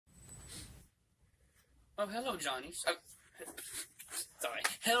Oh, hello, Johnnies. Oh, sorry.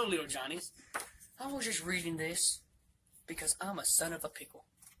 Hello, little Johnnies. I was just reading this because I'm a son of a pickle.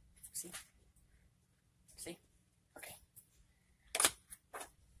 See? See? Okay.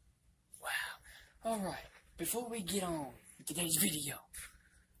 Wow. Alright. Before we get on with today's video,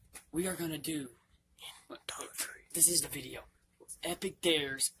 we are going to do... This is the video. Epic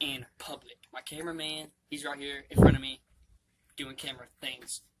Dares in public. My cameraman, he's right here in front of me doing camera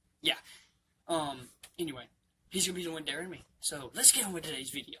things. Yeah. Anyway, he's going to be the one daring me. So, let's get on with today's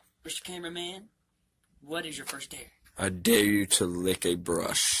video. Mr. Cameraman, what is your first dare? I dare you to lick a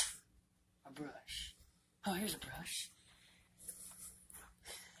brush. A brush. Oh, here's a brush.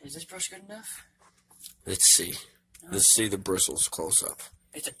 Is this brush good enough? Let's see. Let's see the bristles close up.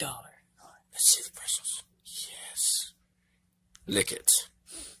 It's $1. Let's see the bristles. Yes. Lick it.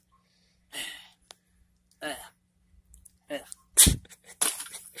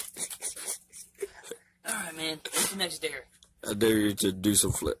 Alright, man. What's the next dare? I dare you to do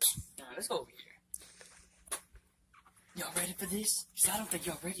some flips. Alright, let's go over here. Y'all ready for this? Because I don't think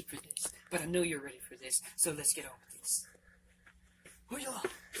y'all ready for this. But I know you're ready for this. So let's get on with this. Who y'all?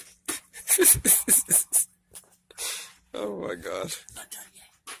 Oh my god. Not done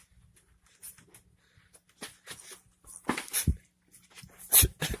yet.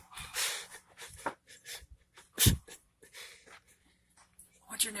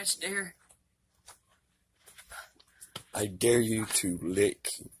 What's your next dare? I dare you to lick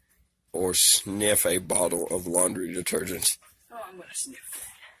or sniff a bottle of laundry detergent. Oh, I'm gonna sniff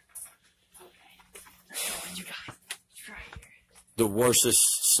that. Okay. Let's go. What you got? It's right here. The worstest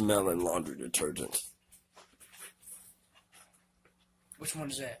smelling laundry detergent. Which one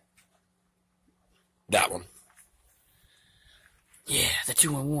is that? That one. Yeah, the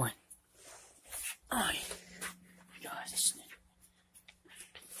 2-in-1. Alright. Guys, let's sniff.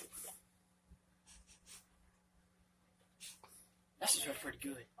 That smells pretty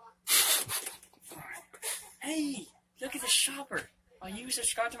good. Alright. Hey, look at the shopper. Are you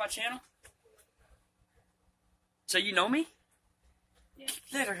subscribed to my channel? So you know me? Yeah.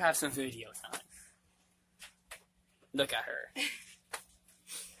 Let her have some video time. Look at her.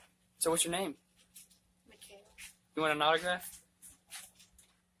 So what's your name? Michaela. You want an autograph?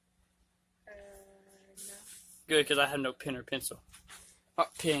 No. Good, because I have no pen or pencil. Oh,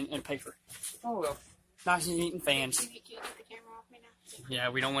 pen and paper. Oh well. Nice and neat and fans. Can you get the camera off me now? Yeah,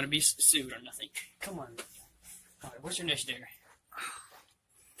 we don't want to be sued or nothing. Come on. Alright, what's your next dare?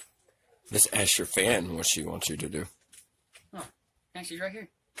 Let's ask your fan what she wants you to do. Oh, actually, right here.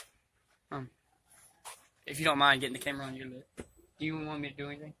 If you don't mind getting the camera on your lip. Do you want me to do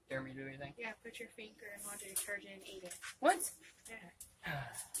anything? Dare me to do anything? Yeah, put your finger in laundry detergent and eat it. What? Yeah.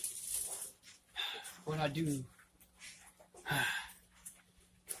 What I do?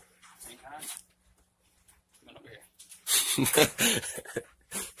 Thank God. Come on over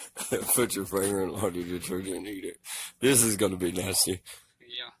here. Put your finger in laundry detergent and eat it. This is gonna be nasty.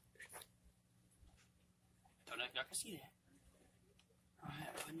 Yeah. Don't know if y'all can see that.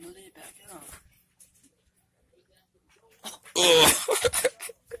 Alright, putting the lid back on. Oh.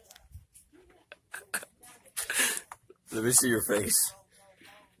 Let me see your face.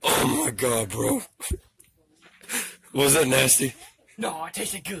 Oh my god, bro. Was that nasty? No, it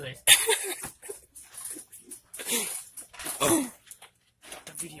tasted good. Oh. Stop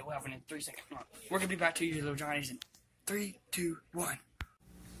the video out in 3 seconds. Come on. We're gonna be back to you, little Johnnies, in 3, 2, 1.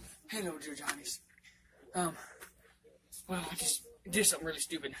 Hello, little Johnnies. Well, I just did something really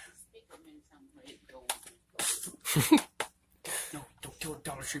stupid. No, don't tell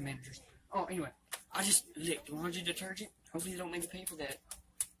Dollar Tree managers. Oh, anyway, I just licked laundry detergent. Hopefully, they don't make me pay for that.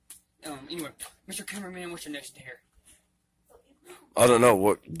 Anyway, Mr. Cameraman, what's your next dare? I don't know.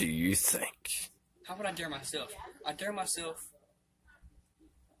 What do you think? How would I dare myself? I dare myself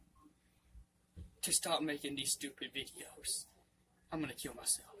to stop making these stupid videos. I'm gonna kill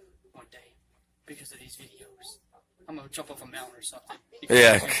myself one day because of these videos. I'm gonna jump off a mountain or something.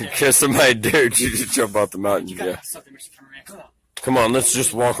 Yeah, because somebody dared you to jump off the mountain. You gotta Yeah. have something, Mr. Cameraman. Come on. Come on, let's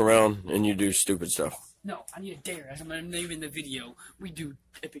just walk around and you do stupid stuff. No, I need a dare. As I'm gonna name in the video, we do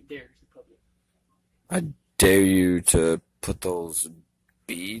epic dares in public. I dare you to put those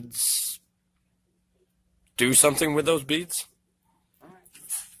beads. Do something with those beads. Alright.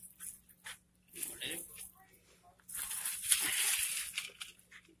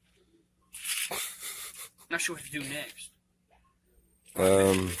 Not sure what to do next.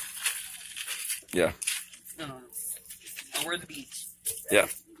 Yeah. No. I'll wear the beads. Yeah.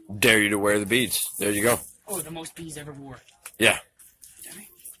 Dare you to wear the beads. There you go. Oh, the most beads ever wore. Yeah. Damn it.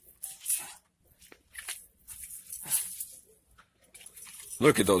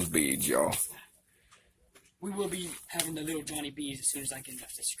 Look at those beads, y'all. we will be having the little Johnny Bees as soon as I get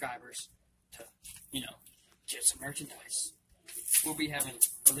enough subscribers to, you know, get some merchandise. We'll be having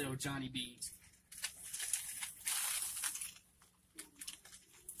a little Johnny Bees.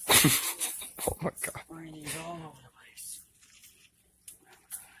 Oh my god. Finding these all over the place.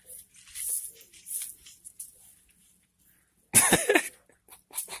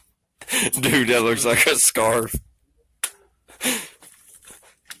 Dude, that looks like a scarf.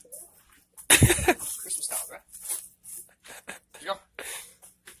 Christmas style, right? Let's go.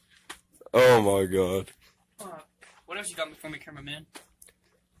 Oh my god. What else you got for me, cameraman?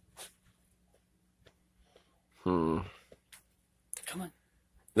 Come on.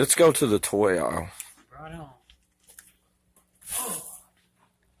 Let's go to the toy aisle. Right on. Oh.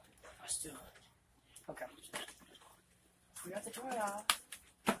 I still. Okay. We got the toy aisle.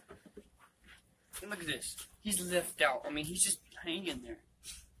 Look at this. He's left out. I mean, he's just hanging there.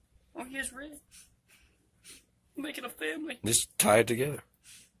 Oh, he has red. Making a family. Just tie it together.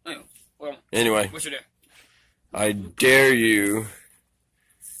 Oh, well. Anyway. What's your dare? I dare you.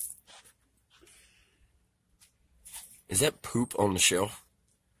 Is that poop on the shelf?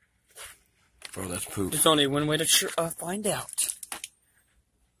 Bro, that's poop. There's only one way to find out.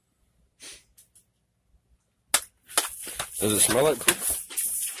 Does it smell like poop?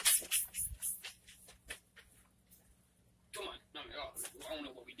 Come on. No, I don't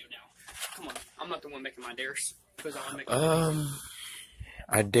know what we do now. Come on. I'm not the one making my dares. Because I'm making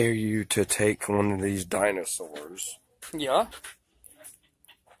I dare you to take one of these dinosaurs Yeah?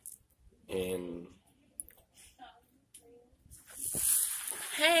 and...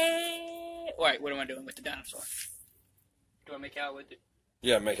 Hey! Wait, what am I doing with the dinosaur? Do I make out with it?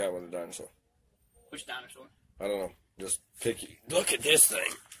 Yeah, make out with a dinosaur. Which dinosaur? I don't know. Just pick it. Look at this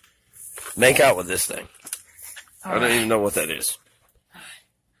thing. Make out with this thing. I don't even know what that is.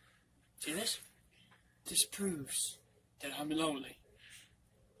 See this? This proves that I'm lonely.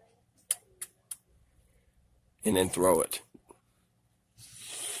 And then throw it.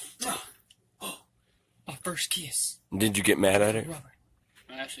 Oh, my first kiss. Did you get mad at it? Robert.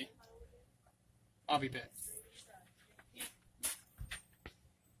 Actually, I'll be back.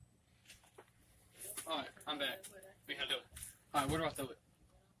 Alright, I'm back. We gotta do it. Alright, where do I throw it?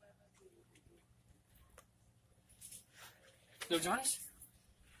 Little Johnny's?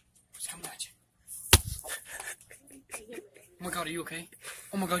 It's coming at you. Oh my god, are you okay?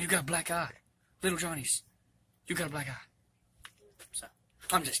 Oh my god, you got a black eye. Little Johnny's. You got a black eye. So,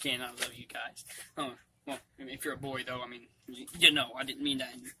 I'm just kidding. I love you guys. Oh, well, I mean, if you're a boy, though, I mean, you know, I didn't mean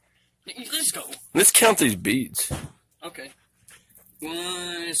that. Let's go. Let's count these beads. Okay.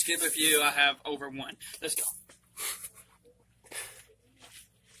 One, skip a few. I have over one. Let's go.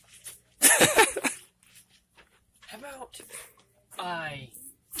 How about I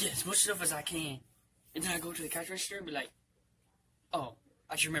get as much stuff as I can, and then I go to the cash register and be like, oh,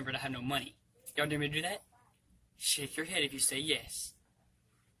 I just remembered I have no money. Y'all dare me to do that? Shake your head if you say yes.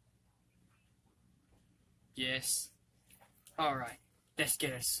 Yes. Alright. Let's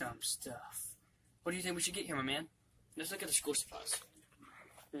get us some stuff. What do you think we should get here, my man? Let's look at the school supplies.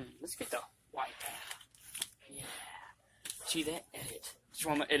 Let's get the white pad. Yeah. See that? Edit. That's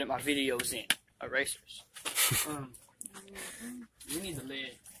why I'm going to edit my videos in. Erasers. We need the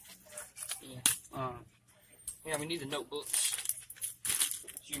lid. Yeah. Yeah, we need the notebooks.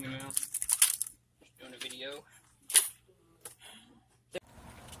 You know. Just doing a video.